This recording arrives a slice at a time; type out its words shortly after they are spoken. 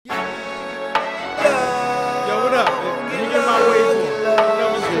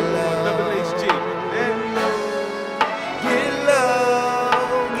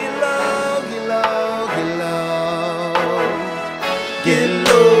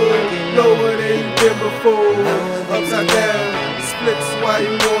before. Upside down, splits while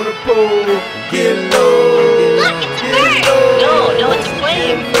you on the pole. Get low, get low. No, it's a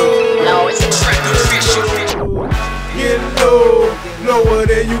flame. No, it's a track official. Get low, lower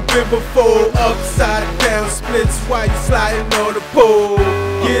than you been before. Upside down, splits while you sliding on the pole.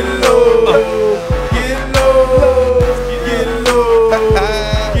 Get low, get low, get low,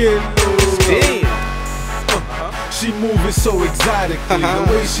 get low. She moving so exotically, the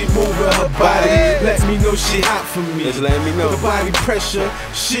way she moving her body let me know she hot for me. Just let me know. The body pressure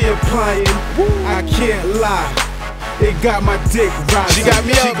she applying, I can't lie, it got my dick rising. She got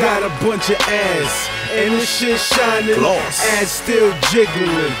me up. She got a bunch of ass, and this shit shining, Gloss. ass still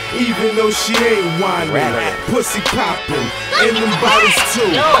jiggling, even though she ain't whining. Pussy popping, and them bodies too.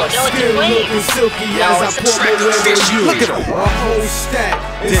 No, it's Skin wait. looking silky No, as I it's a pour my track weight on official. you. Look at 'em. A whole stack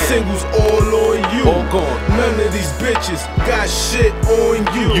and Damn. singles all on you. All gone. None of these bitches got shit on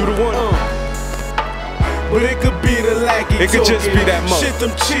you. You the one. But it could be the lackey. It could just be that mo. Shit,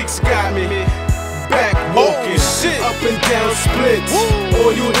 them cheeks got me back walking. shit. Up and down splits.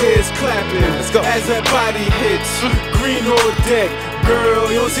 All you hear is clapping. Let's go. As that body hits. Green on deck. Girl,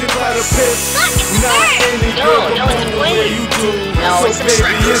 you don't see a lot of pips. Not any girl No, can it's a move the way flame. you do. No, So it's a baby,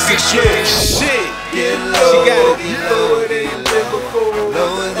 track it's a official. shit. Shit. Get low. She got it. Get lower than you been before.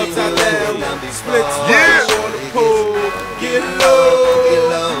 Upside down. Splits Yeah. while you on the pole. Get low.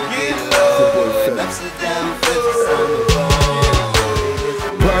 Get low. Upside down.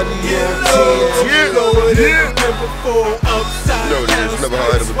 Body Get on low. 10, Lower than yeah. you been before. Upside No, down. this never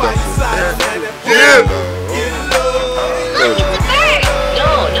heard of a Splits while you person. slide down that pole. Yeah. Get low.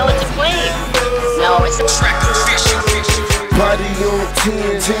 No, it's a flame. No, it's a track official. Body on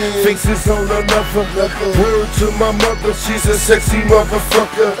 10, faces on another. Word to my mother, she's a sexy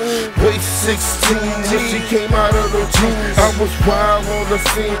motherfucker. Weight 16, when she came out of the jeans, I was wild on the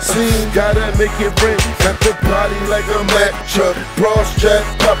scene. Gotta make it rain, got the body like a Mack truck. Bra strap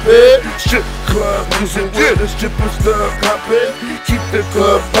poppin', strip club music with the strippers love poppin'. Keep the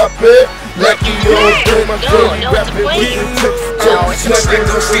club poppin', lucky all day, my dirty No, it's a rapping with flame. the tips. No, it's a Slapping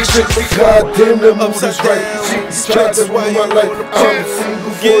the bitches, goddamn the mood is right. She tried to ruin my life, I'm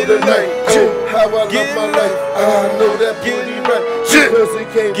single for the night. How I love my life, I know that booty right. Because it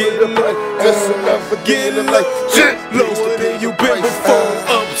came with the price, that's enough for getting a life. Lower than you been before.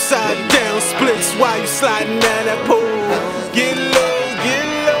 Upside down splits while you sliding down that pole. Get low, get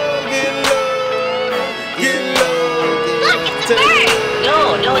low, get low, get low.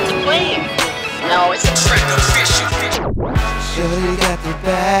 No, it's a flame. No, it's a track official. Shorty got the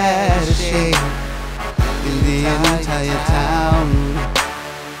baddest shape in the entire town.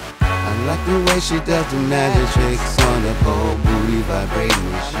 I like the way she does the magic tricks on the pole, booty vibrating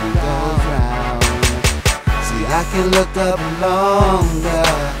when she goes round. See, I can look up longer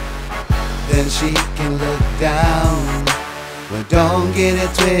than she can look down. But don't get it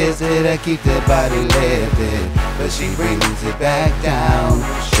twisted, I keep that body lifted, but she brings it back down.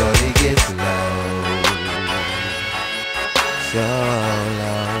 Shorty gets low, so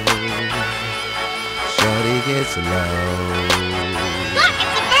low. Shorty gets low.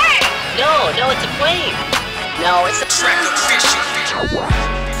 No, it's a flame. No, it's a track official.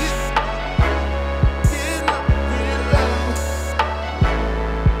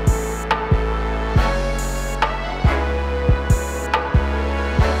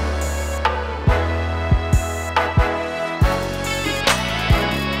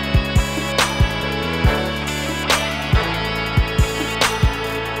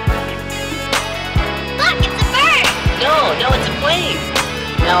 No, it's a flame.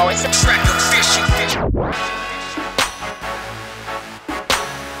 No, it's a track official.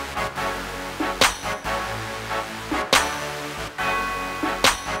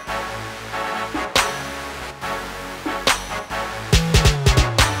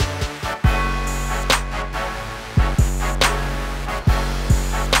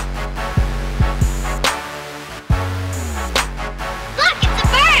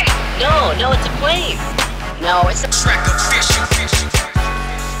 No, it's a flame. No, it's a track official.